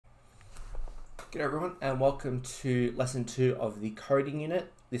G'day everyone and welcome to lesson 2 of the coding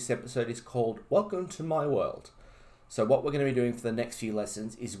unit. This episode is called Welcome to My World. So what we're going to be doing for the next few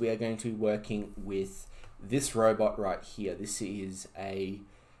lessons is we are going to be working with this robot right here. This is a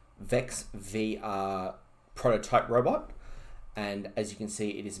Vex VR prototype robot, and as you can see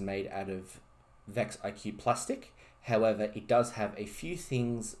it is made out of Vex IQ plastic. However, it does have a few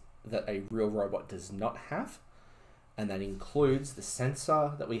things that a real robot does not have, and that includes the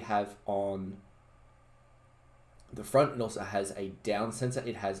sensor that we have on the front. It also has a down sensor.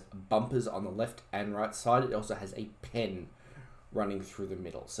 It has bumpers on the left and right side. It also has a pen running through the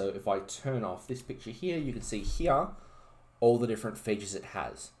middle. So if I turn off this picture here, you can see here all the different features it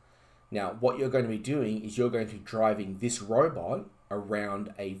has. Now, what you're going to be doing is you're going to be driving this robot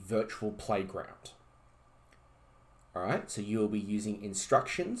around a virtual playground. All right, so you will be using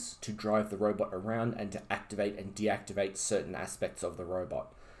instructions to drive the robot around and to activate and deactivate certain aspects of the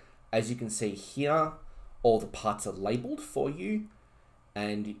robot. As you can see here, all the parts are labeled for you,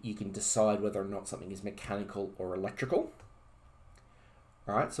 and you can decide whether or not something is mechanical or electrical.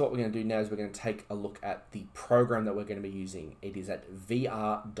 All right, so what we're going to do now is we're going to take a look at the program that we're going to be using. It is at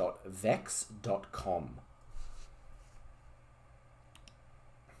vr.vex.com.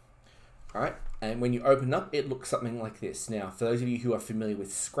 All right, and when you open up, it looks something like this. Now, for those of you who are familiar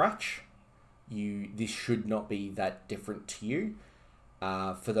with Scratch, this should not be that different to you.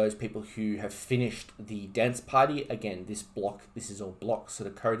 For those people who have finished the dance party, again, this is all block sort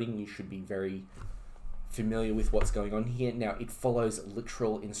of coding. You should be very familiar with what's going on here. Now, it follows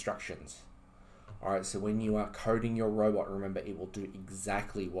literal instructions. All right, so when you are coding your robot, remember, it will do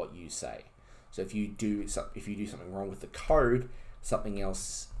exactly what you say. So if you do something wrong with the code, something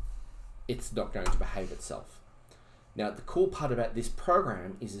else, it's not going to behave itself. Now, the cool part about this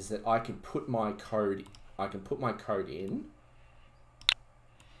program is that I can put my code in.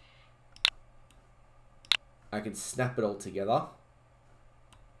 I can snap it all together.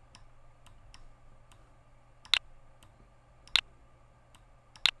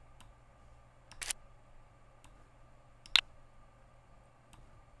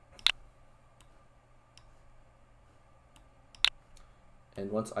 And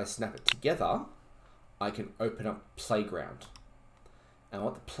once I snap it together, I can open up Playground. And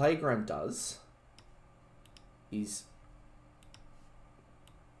what the Playground does is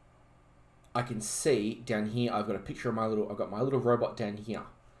I can see down here, I've got a picture of I've got my little robot down here.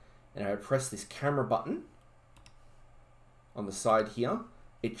 And I press this camera button on the side here,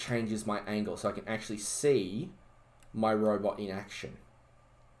 it changes my angle so I can actually see my robot in action.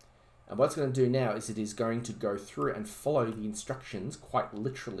 And what it's going to do now is it is going to go through and follow the instructions, quite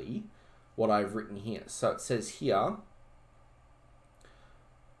literally, what I've written here. So it says here,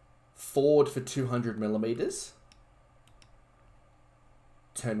 forward for 200 millimeters.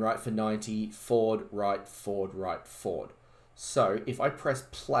 Turn right for 90, forward, right, forward, right, forward. So if I press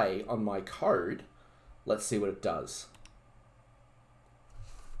play on my code, let's see what it does.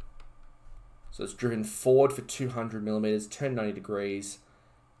 So it's driven forward for 200 millimeters, turn 90 degrees,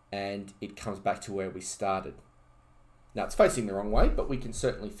 and it comes back to where we started. Now it's facing the wrong way, but we can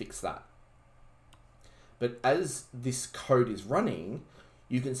certainly fix that. But as this code is running,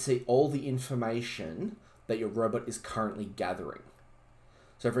 you can see all the information that your robot is currently gathering.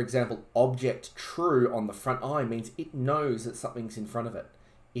 So for example, object true on the front eye means it knows that something's in front of it.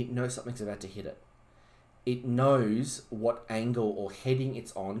 It knows something's about to hit it. It knows what angle or heading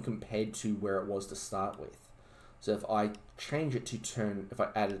it's on compared to where it was to start with. So if I change it to turn, if I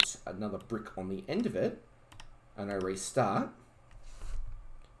added another brick on the end of it, and I restart,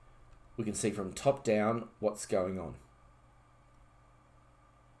 we can see from top down what's going on.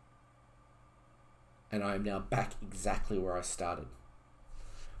 And I am now back exactly where I started.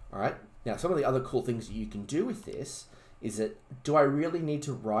 All right, now some of the other cool things that you can do with this is that, do I really need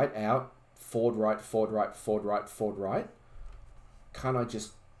to write out forward, right, forward, right, forward, right, forward, right? Can't I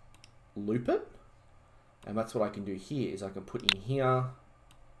just loop it? And that's what I can do here, is I can put in here,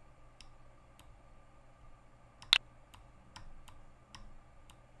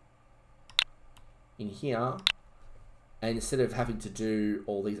 and instead of having to do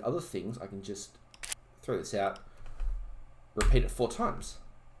all these other things, I can just throw this out, repeat it 4 times.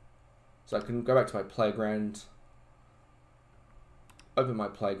 So I can go back to my playground, open my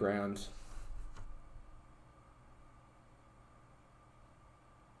playground,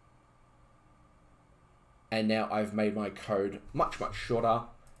 and now I've made my code much, much shorter,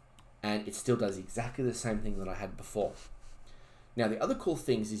 and it still does exactly the same thing that I had before. Now, the other cool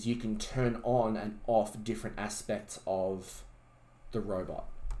things is you can turn on and off different aspects of the robot.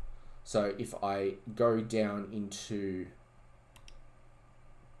 So if I go down into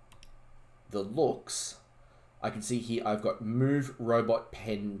the looks, I can see here I've got move robot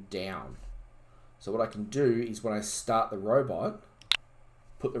pen down. So what I can do is when I start the robot,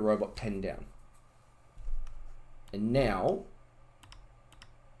 put the robot pen down. And now,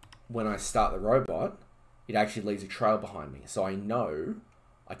 when I start the robot, it actually leaves a trail behind me. So I know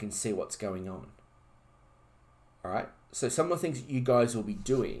I can see what's going on. All right. So some of the things that you guys will be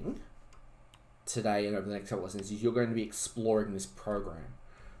doing today and over the next couple of lessons is you're going to be exploring this program.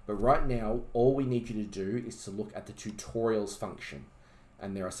 But right now, all we need you to do is to look at the tutorials function.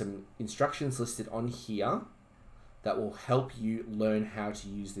 And there are some instructions listed on here that will help you learn how to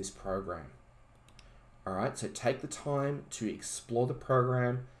use this program. All right, so take the time to explore the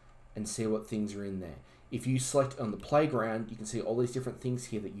program and see what things are in there. If you select on the playground, you can see all these different things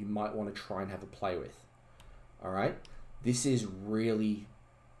here that you might want to try and have a play with. All right, this is really,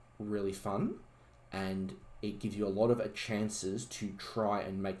 really fun, and it gives you a lot of chances to try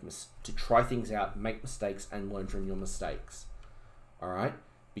and try things out, make mistakes, and learn from your mistakes. All right,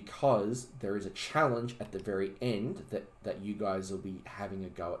 because there is a challenge at the very end that you guys will be having a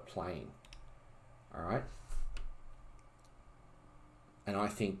go at playing. All right, and I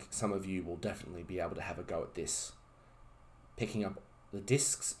think some of you will definitely be able to have a go at this, picking up the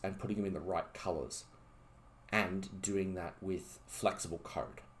discs and putting them in the right colors, and doing that with flexible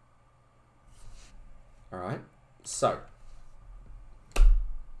code. All right, so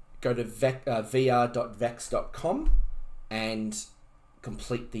go to vr.vex.com and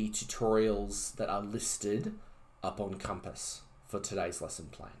complete the tutorials that are listed up on Compass for today's lesson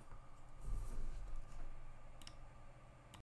plan.